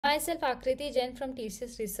Myself Akriti Jain from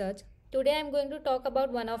TCS Research. Today I am going to talk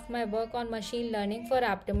about one of my work on machine learning for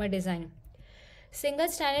aptamer design.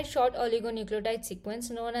 Single-stranded short oligonucleotide sequence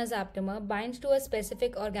known as aptamer binds to a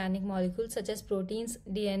specific organic molecule such as proteins,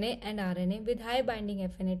 DNA and RNA with high binding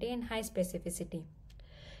affinity and high specificity.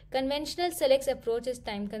 Conventional SELEX approach is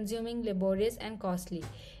time-consuming, laborious and costly.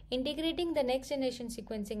 Integrating the next-generation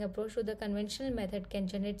sequencing approach to the conventional method can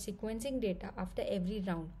generate sequencing data after every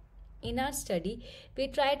round. In our study, we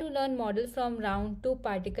try to learn model from round 2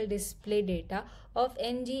 particle display data of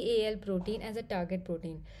NGAL protein as a target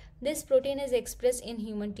protein. This protein is expressed in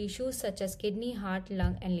human tissues such as kidney, heart,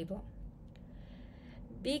 lung and liver.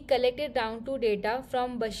 We collected round 2 data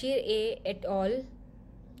from Bashir A. et al.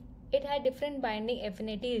 It had different binding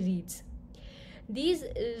affinity reads. These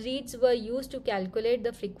reads were used to calculate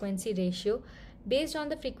the frequency ratio. Based on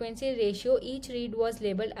the frequency ratio, each read was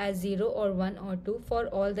labeled as 0 or 1 or 2 for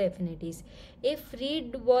all the affinities. If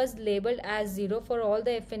read was labeled as 0 for all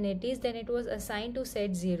the affinities, then it was assigned to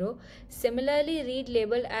set 0. Similarly, read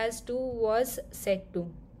labeled as 2 was set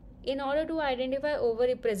 2. In order to identify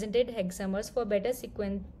overrepresented hexamers for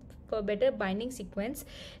better binding sequence,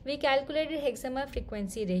 we calculated hexamer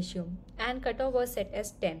frequency ratio and cutoff was set as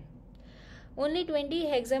 10. Only 20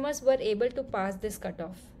 hexamers were able to pass this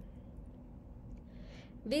cutoff.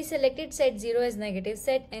 We selected set 0 as negative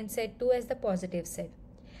set and set 2 as the positive set.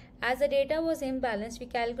 As the data was imbalanced, we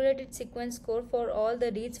calculated sequence score for all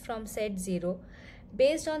the reads from set 0.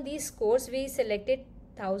 Based on these scores, we selected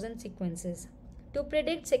 1000 sequences. To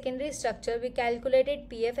predict secondary structure, we calculated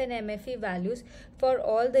PF and MFE values for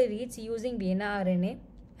all the reads using Vienna RNA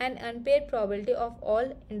and unpaired probability of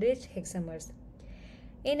all enriched hexamers.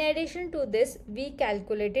 In addition to this, we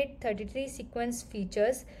calculated 33 sequence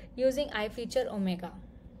features using iFeature omega.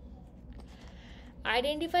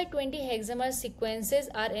 Identified 20 hexamer sequences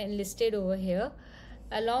are listed over here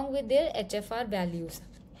along with their HFR values.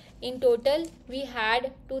 In total, we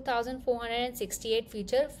had 2468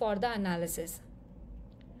 features for the analysis.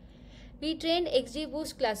 We trained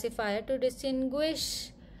XGBoost classifier to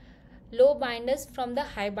distinguish low binders from the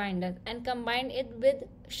high binders and combined it with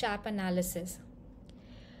SHAP analysis.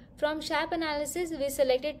 From SHAP analysis, we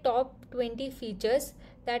selected top 20 features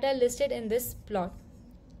that are listed in this plot.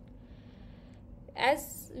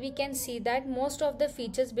 As we can see that most of the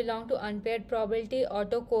features belong to unpaired probability,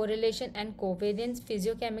 autocorrelation and covariance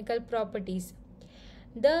physiochemical properties.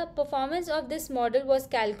 The performance of this model was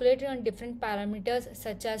calculated on different parameters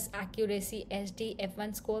such as accuracy, SD,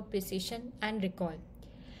 F1 score, precision and recall.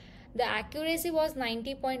 The accuracy was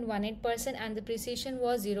 90.18% and the precision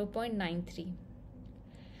was 0.93.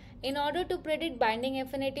 In order to predict binding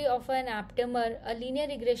affinity of an aptamer, a linear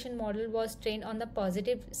regression model was trained on the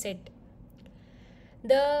positive set.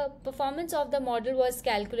 The performance of the model was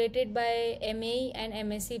calculated by MAE and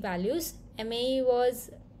MSE values. MAE was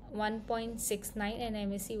 1.69 and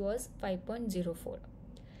MSE was 5.04.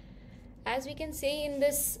 As we can see in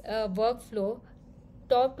this workflow,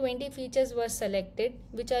 top 20 features were selected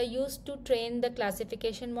which are used to train the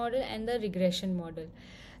classification model and the regression model.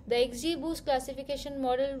 The XGBoost classification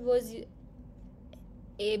model was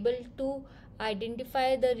able to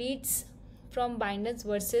identify the reads from binders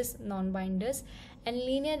versus non-binders, and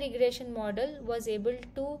linear regression model was able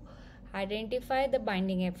to identify the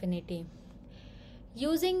binding affinity.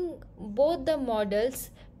 Using both the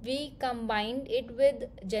models, we combined it with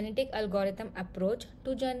genetic algorithm approach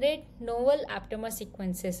to generate novel aptamer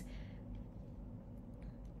sequences.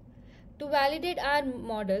 To validate our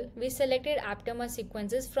model, we selected aptamer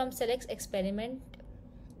sequences from SELEX experiment.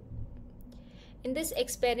 In this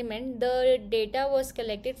experiment, the data was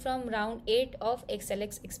collected from round 8 of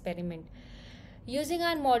SELEX experiment. Using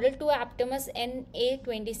our model, two aptamers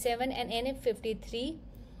Na27 and Na53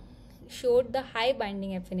 showed the high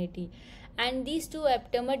binding affinity, and these two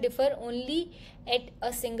aptamers differ only at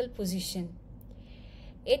a single position.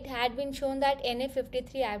 It had been shown that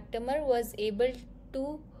Na53 aptamer was able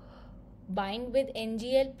to bind with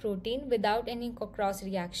NGL protein without any cross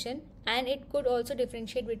reaction, and it could also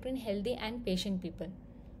differentiate between healthy and patient people.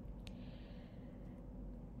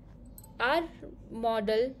 Our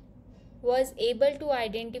model was able to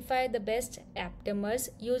identify the best aptamers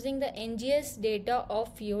using the NGS data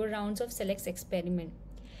of fewer rounds of SELEX experiment.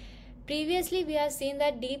 Previously, we have seen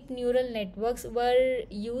that deep neural networks were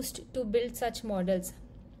used to build such models.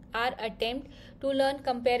 Our attempt to learn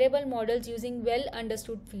comparable models using well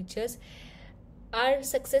understood features are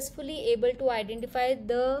successfully able to identify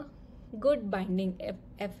the good binding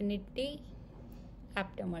affinity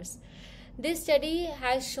aptamers. This study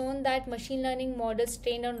has shown that machine learning models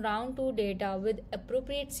trained on round 2 data with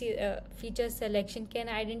appropriate feature selection can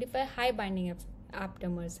identify high binding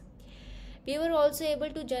aptamers. We were also able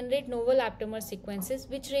to generate novel aptamer sequences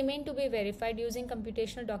which remain to be verified using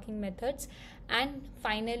computational docking methods and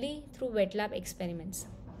finally through wet lab experiments.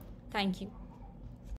 Thank you.